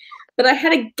pretty, but I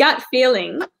had a gut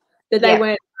feeling that they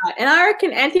weren't right. And I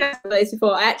reckon, Anthea said this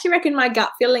before, I actually reckon my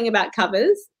gut feeling about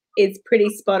covers is pretty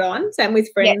spot on. Same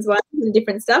with friends' ones and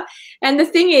different stuff. And the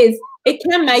thing is, it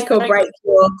can make or break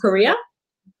your career.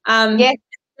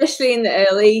 Especially in the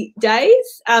early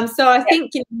days. So I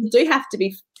think you do have to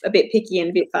be a bit picky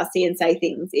and a bit fussy and say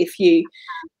things if you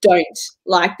don't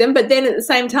like them. But then at the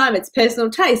same time, it's personal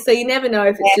taste. So you never know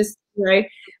if it's just,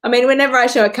 I mean, whenever I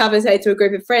show a cover, say, to a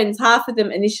group of friends, half of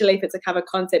them initially, if it's a cover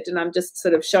concept and I'm just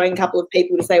sort of showing a couple of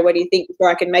people to say, what do you think before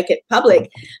I can make it public,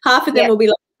 half of them will be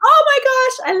like, oh, my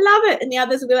gosh, I love it. And the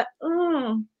others will be like,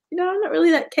 I'm not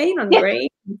really that keen on green.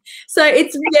 So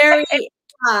it's very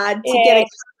hard to get a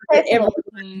that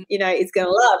everyone is going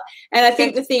to love. And I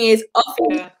think the thing is,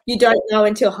 often you don't know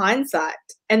until hindsight,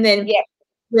 and then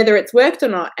whether it's worked or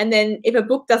not. And then if a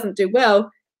book doesn't do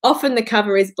well, often the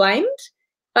cover is blamed,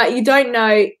 but you don't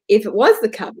know if it was the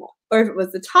cover or if it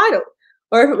was the title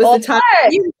or if it was the title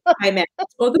that came out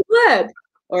or the blurb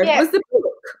or if it was the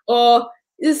book, or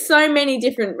there's so many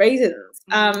different reasons.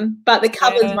 But the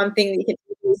cover is one thing that you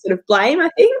can sort of blame, I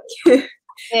think.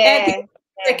 And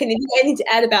I reckon, if you have anything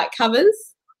to add about covers?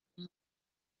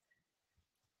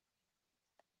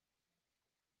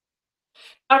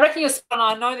 I reckon you're spot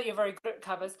on. I know that you're very good at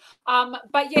covers.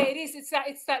 But yeah, it is.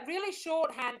 It's that really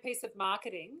shorthand piece of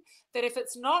marketing that if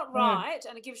it's not right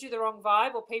and it gives you the wrong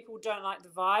vibe or people don't like the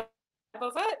vibe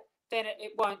of it, then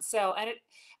it won't sell.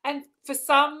 And for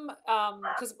some,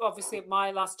 because obviously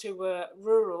my last 2 were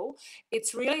rural,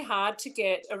 it's really hard to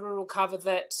get a rural cover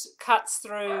that cuts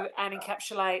through and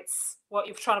encapsulates what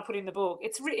you're trying to put in the book.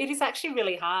 It is actually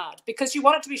really hard because you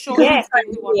want it to be short for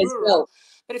people who want rural.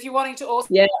 But if you're wanting to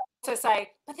also say,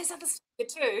 but there's other stuff here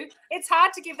too, it's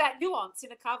hard to give that nuance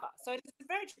in a cover. So it's a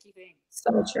very tricky thing.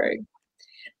 So true.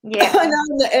 Yeah. I know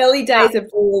in the early days of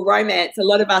rural romance, a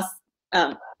lot of us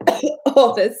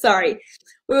authors,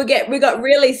 we got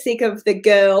really sick of the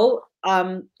girl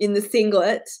in the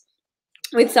singlet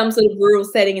with some sort of rural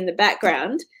setting in the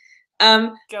background.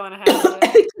 Going ahead.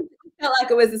 It felt like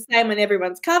it was the same on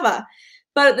everyone's cover.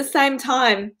 But at the same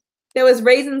time, there was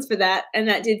reasons for that, and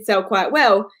that did sell quite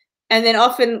well. And then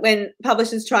often when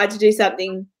publishers tried to do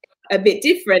something a bit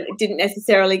different, it didn't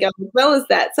necessarily go as well as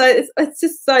that. So it's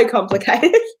just so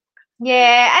complicated.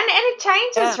 Yeah, and it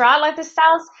changes, right? Like the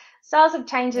styles have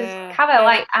changed as cover,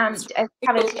 like as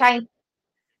covers change.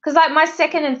 Because like my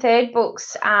second and third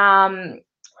books are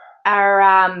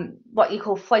what you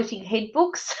call floating head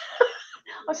books.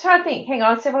 I was trying to think. Hang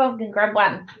on, see if I can grab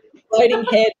one. Floating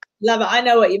head, love it. I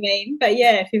know what you mean, but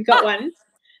yeah, if you've got one.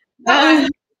 That's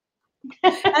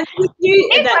what I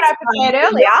prepared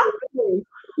earlier.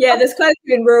 Yeah, there's quite a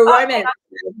few in rural romance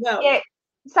as well. Yeah.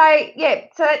 So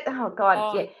oh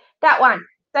god, that one.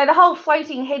 So the whole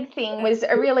floating head thing was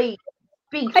a really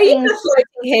big thing. You got a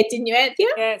floating head, didn't you, Anthea?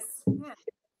 Yes.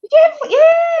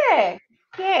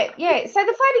 Yeah. So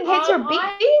the floating heads are a big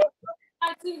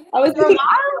thing. I was thinking,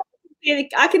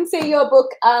 I can see your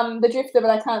book, The Drifter, but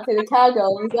I can't see the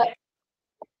Cowgirl. Is that?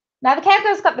 No, the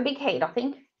Cowgirl's got the big head, I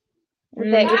think.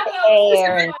 With the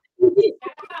hair and...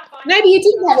 Maybe you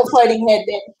didn't have a floating head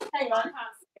then. Hang on.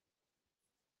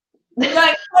 We're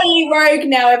like totally rogue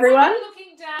now, everyone.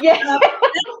 Yeah.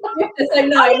 So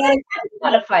no,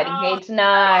 not a floating head,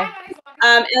 no.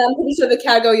 And I'm pretty sure the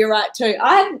Cowgirl, you're right too.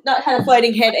 I have not had a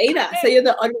floating head either, so you're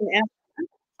the odd one out.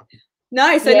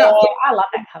 No, so yeah, not. I love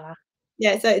that colour.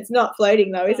 Yeah, so it's not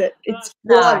floating though, is it? It's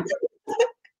blonde.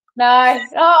 No, I've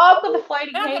got the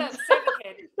floating heads.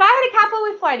 I had a couple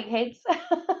with floating heads.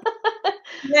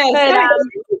 Yeah, but,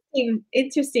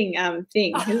 interesting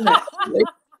thing, isn't it?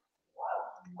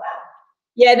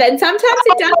 Yeah, then sometimes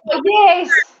it does. Yes,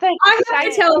 I have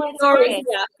to tell a story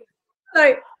here.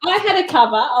 So I had a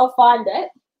cover. I'll find it.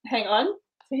 Hang on,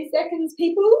 2 seconds,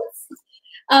 people.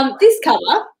 This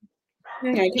cover.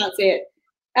 Okay, can't see it.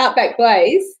 Outback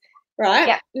Blaze, right?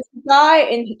 Yeah. There's a guy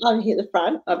on here at the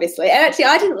front, obviously. And actually,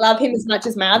 I didn't love him as much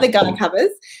as my other guy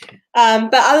covers.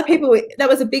 But other people, that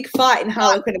was a big fight in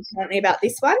Harlequin apparently about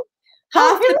this one.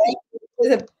 Half the people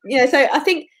was so I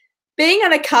think being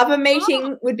at a cover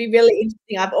meeting would be really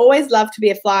interesting. I've always loved to be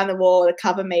a fly on the wall at a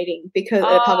cover meeting because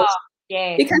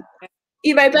because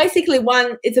basically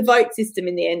it's a vote system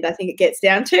in the end. I think it gets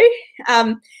down to,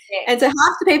 and so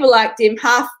half the people liked him,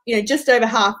 half just over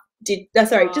half did.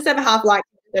 Just over half liked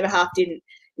him, just over half didn't.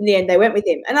 In the end, they went with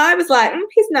him, and I was like,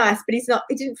 he's nice, but he's not.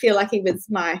 He didn't feel like he was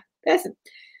my person.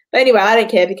 But anyway, I don't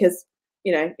care because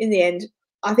in the end,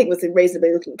 I think it was a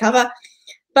reasonably looking cover.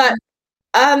 But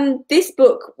this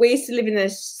book, we used to live in a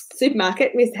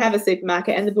supermarket. We used to have a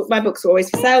supermarket, and my books were always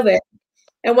for sale there.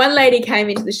 And one lady came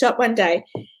into the shop one day,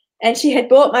 and she had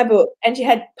bought my book, and she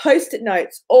had Post-it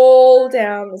notes all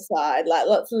down the side, like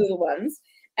lots of little ones.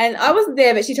 And I wasn't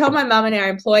there, but she told my mum and our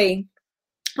employee,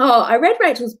 "Oh, I read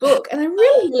Rachel's book, and I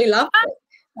really, really loved it.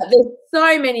 But there's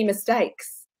so many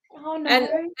mistakes." Oh no! And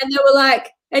they were like,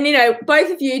 and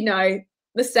both of you know,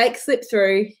 mistakes slip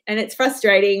through, and it's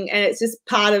frustrating, and it's just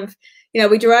part of.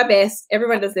 We do our best.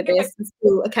 Everyone does their best, and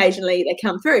still occasionally they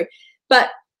come through. But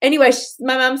anyway,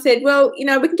 my mum said, "Well, we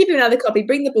can give you another copy.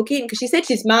 Bring the book in," because she said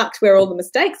she's marked where all the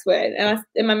mistakes were. And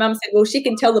my mum said, "Well, she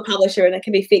can tell the publisher, and it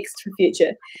can be fixed for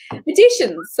future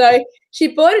editions." So she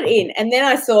brought it in, and then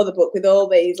I saw the book with all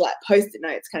these like Post-it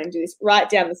notes coming to this right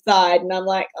down the side, and I'm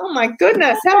like, "Oh my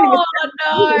goodness, how many mistakes?"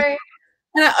 No.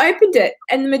 And I opened it,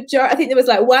 and the majority, I think there was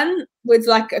like one was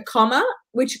like a comma,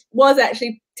 which was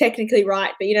actually technically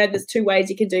right, but there's 2 ways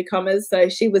you can do commas, so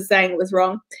she was saying it was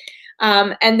wrong.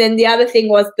 And then the other thing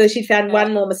was that she found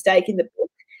one more mistake in the book,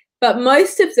 but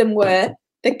most of them were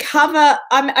the cover.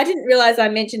 I didn't realize I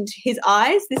mentioned his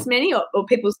eyes, this many, or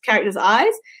people's characters'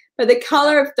 eyes, but the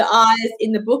color of the eyes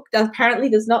in the book apparently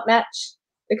does not match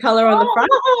the color on the front.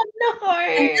 Oh no!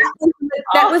 And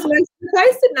that was most of the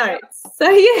Post-it notes. So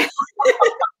yeah.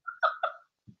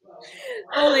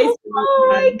 All these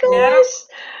my gosh.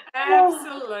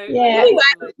 Absolutely. Yeah. Anyway,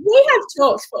 we have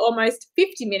talked for almost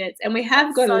 50 minutes, and we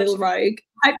have got a little rogue.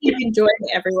 Hope you've enjoyed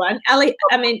it, everyone.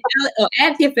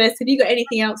 Anthea first. Have you got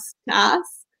anything else to ask?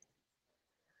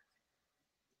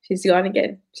 She's gone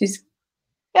again. No,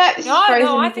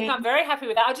 I think I'm very happy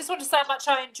with that. I just want to say how much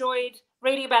I enjoyed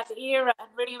reading about the era and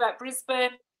reading about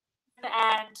Brisbane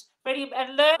and reading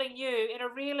and learning you in a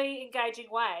really engaging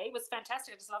way. It was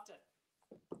fantastic. I just loved it.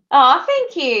 Oh,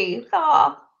 thank you.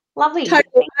 Oh, lovely.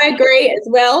 Totally, I agree as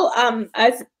well.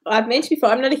 As I've mentioned before,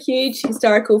 I'm not a huge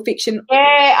historical fiction.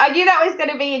 Yeah, I knew that was going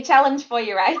to be a challenge for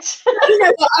you, Rach.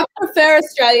 I prefer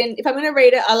Australian. If I'm going to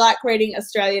read it, I like reading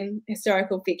Australian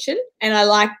historical fiction, and I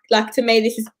like to me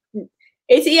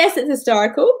it's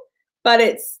historical, but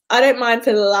I don't mind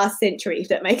for the last century, if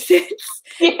that makes sense.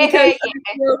 Yeah,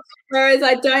 whereas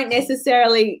I don't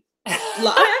necessarily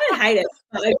I don't hate it,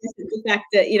 but I guess it's the fact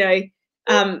that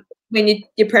when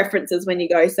your preferences when you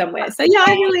go somewhere. So yeah,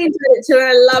 I really enjoyed it too, and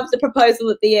I loved the proposal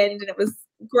at the end, and it was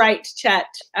great to chat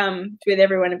with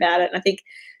everyone about it. And I think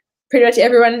pretty much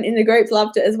everyone in the group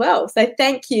loved it as well. So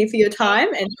thank you for your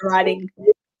time and for writing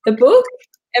the book.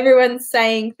 Everyone's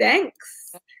saying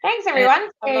thanks. Thanks, everyone.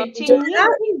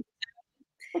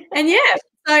 And yeah,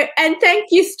 and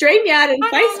thank you, StreamYard and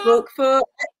Facebook, for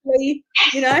actually,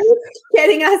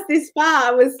 getting us this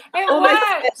far. It was almost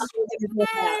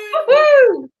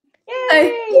Woohoo! So,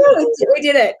 we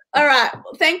did it. All right.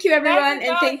 Well, thank you, everyone,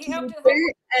 and thank you. And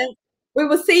we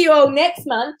will see you all next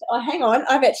month. Oh, hang on.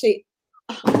 I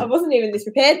wasn't even this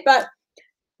prepared, but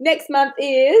next month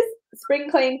is Spring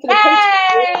Clean for the Peach.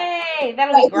 Yay!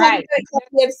 That'll be great.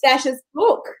 We have Sasha's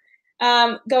book.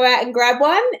 Go out and grab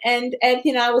one, and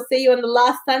Anthony and I will see you on the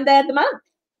last Sunday of the month.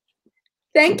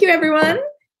 Thank you, everyone.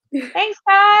 Thanks,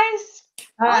 guys.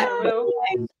 All right. I will.